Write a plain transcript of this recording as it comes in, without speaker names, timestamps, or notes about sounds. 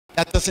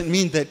That doesn't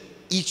mean that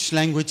each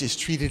language is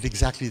treated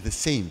exactly the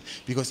same,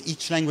 because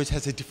each language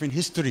has a different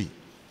history.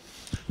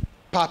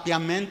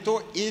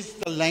 Papiamento is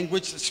the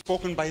language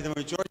spoken by the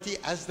majority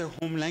as their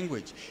home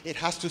language. It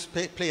has to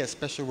play a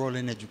special role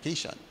in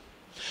education.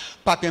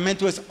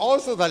 Papiamento is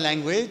also the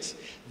language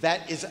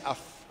that is a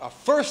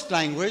first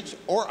language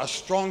or a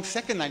strong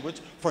second language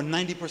for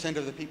 90%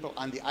 of the people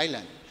on the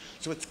island.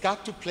 So it's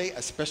got to play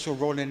a special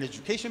role in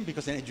education,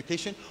 because in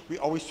education we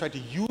always try to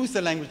use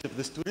the language of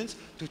the students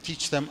to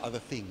teach them other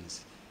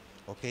things.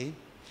 Okay?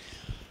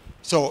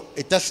 So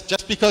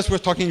just because we're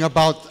talking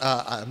about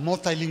a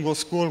multilingual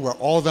school where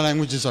all the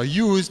languages are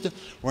used,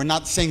 we're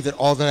not saying that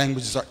all the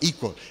languages are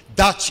equal.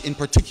 Dutch in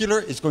particular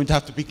is going to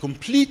have to be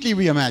completely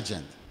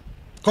reimagined.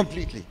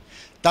 Completely.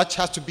 Dutch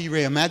has to be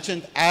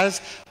reimagined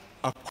as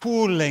a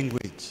cool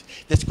language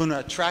that's going to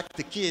attract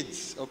the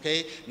kids,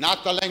 okay?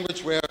 Not the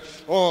language where,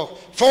 oh,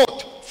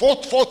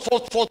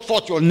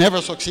 fought, you'll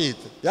never succeed.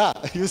 Yeah,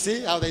 you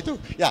see how they do?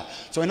 Yeah.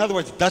 So in other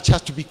words, Dutch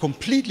has to be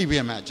completely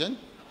reimagined.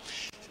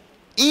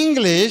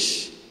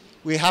 English,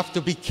 we have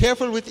to be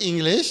careful with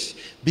English,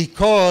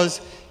 because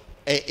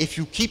if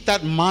you keep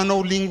that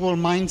monolingual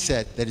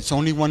mindset that it's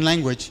only one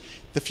language,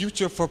 the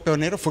future for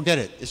Pionero, forget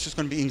it. It's just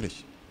going to be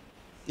English.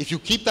 If you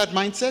keep that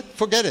mindset,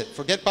 forget it.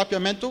 Forget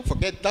Papiamento,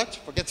 forget Dutch,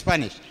 forget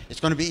Spanish.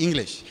 It's going to be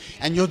English.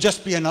 And you'll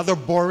just be another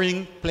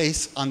boring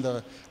place on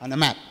the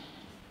map.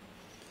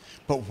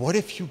 But what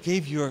if you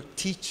gave your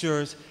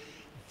teachers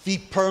the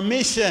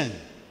permission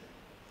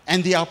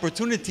and the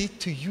opportunity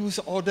to use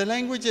all the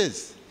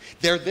languages?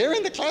 They're there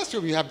in the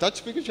classroom. You have Dutch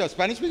speakers, you have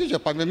Spanish speakers, you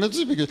have Papiamento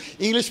speakers,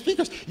 English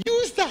speakers.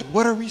 Use that.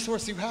 What a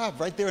resource you have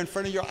right there in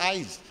front of your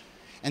eyes.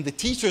 And the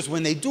teachers,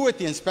 when they do it,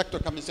 the inspector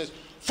comes and says,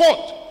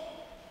 "Fault!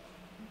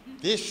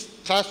 This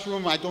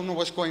classroom, I don't know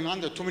what's going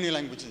on. There are too many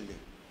languages in there."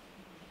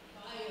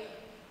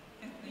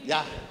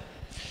 Yeah.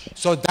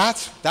 So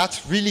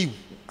that's really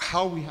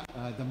how we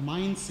the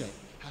mindset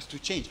has to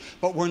change.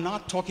 But we're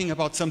not talking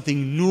about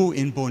something new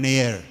in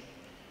Bonaire.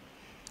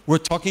 We're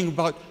talking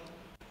about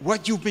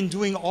what you've been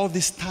doing all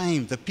this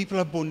time. The people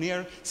of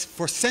Bonaire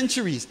for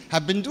centuries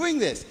have been doing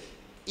this.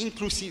 Being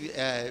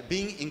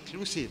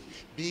inclusive,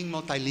 being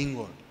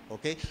multilingual.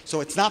 Okay? So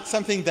it's not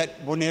something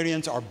that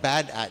Bonairians are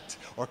bad at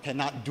or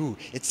cannot do.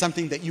 It's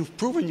something that you've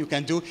proven you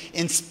can do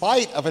in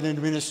spite of an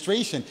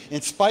administration,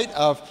 in spite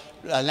of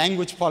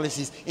language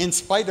policies, in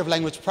spite of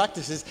language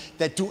practices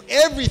that do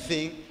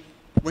everything.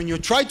 When you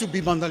try to be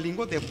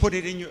monolingual, they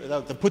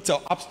put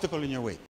an obstacle in your way.